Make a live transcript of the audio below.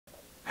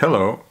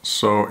Hello,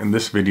 so in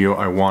this video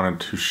I wanted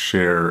to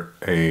share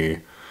a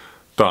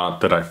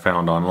thought that I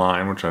found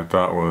online which I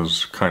thought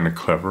was kind of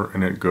clever,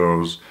 and it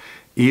goes,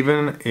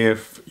 even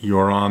if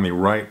you're on the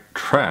right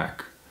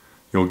track,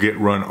 you'll get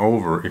run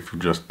over if you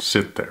just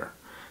sit there.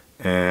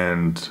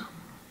 And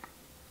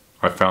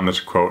I found this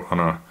quote on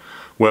a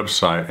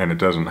website and it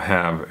doesn't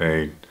have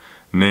a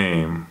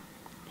name,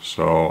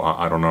 so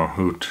I don't know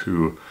who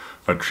to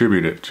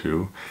attribute it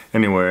to.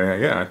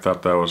 Anyway, yeah, I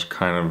thought that was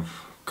kind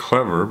of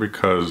clever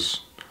because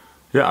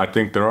yeah, I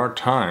think there are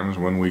times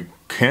when we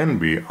can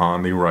be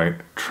on the right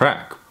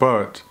track,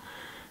 but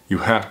you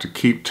have to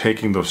keep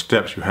taking those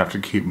steps. You have to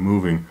keep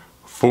moving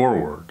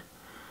forward.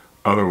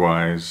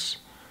 Otherwise,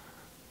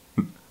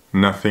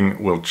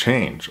 nothing will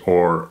change,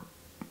 or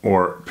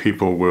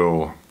people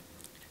will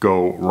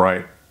go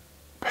right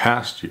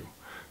past you.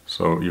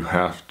 So you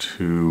have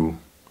to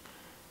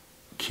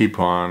keep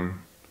on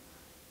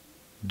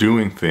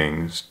doing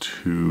things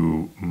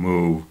to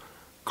move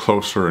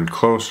closer and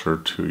closer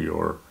to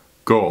your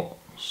goal.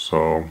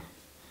 So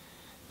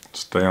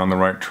stay on the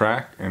right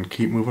track and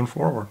keep moving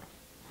forward.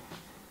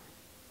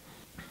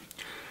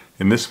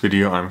 In this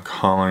video I'm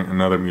calling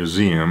another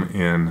museum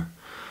in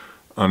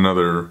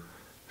another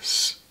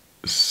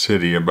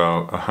city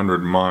about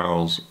 100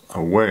 miles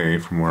away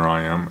from where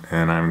I am,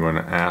 and I'm going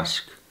to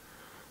ask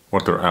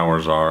what their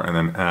hours are and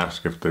then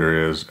ask if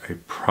there is a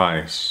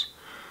price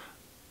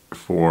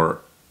for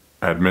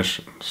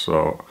admission.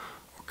 So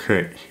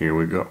okay, here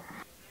we go.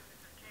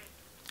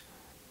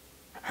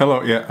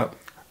 Hello, yeah,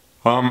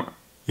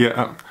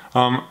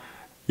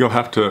 you'll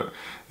have to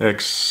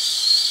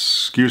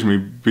excuse me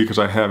because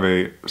I have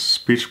a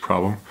speech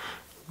problem.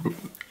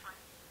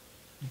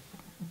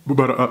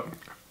 But,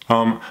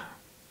 I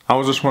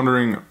was just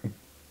wondering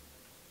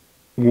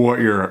what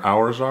your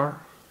hours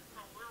are?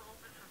 We're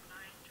open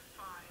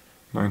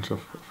from 9 to 5. 9 to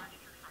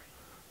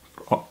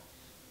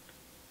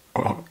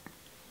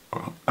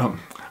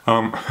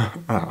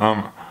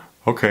 5.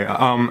 Okay,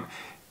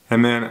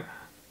 and then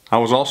I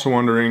was also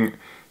wondering,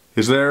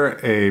 is there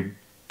a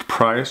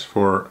price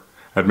for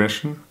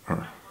admission?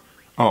 Or,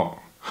 oh,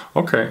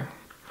 okay.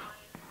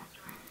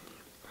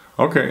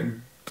 Okay,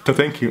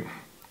 thank you.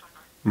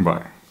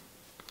 Bye.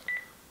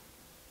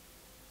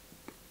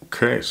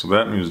 Okay, so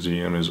that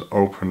museum is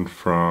open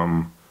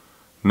from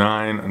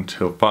 9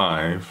 until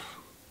 5,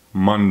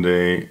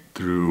 Monday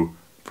through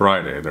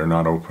Friday. They're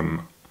not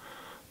open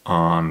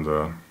on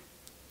the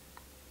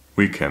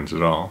weekends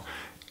at all.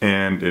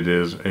 And it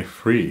is a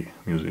free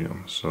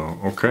museum. So,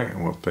 okay,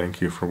 well, thank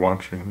you for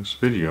watching this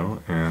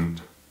video,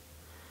 and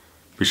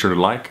be sure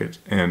to like it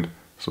and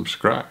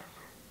subscribe.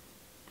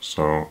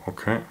 So,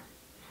 okay,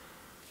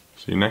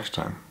 see you next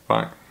time.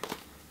 Bye.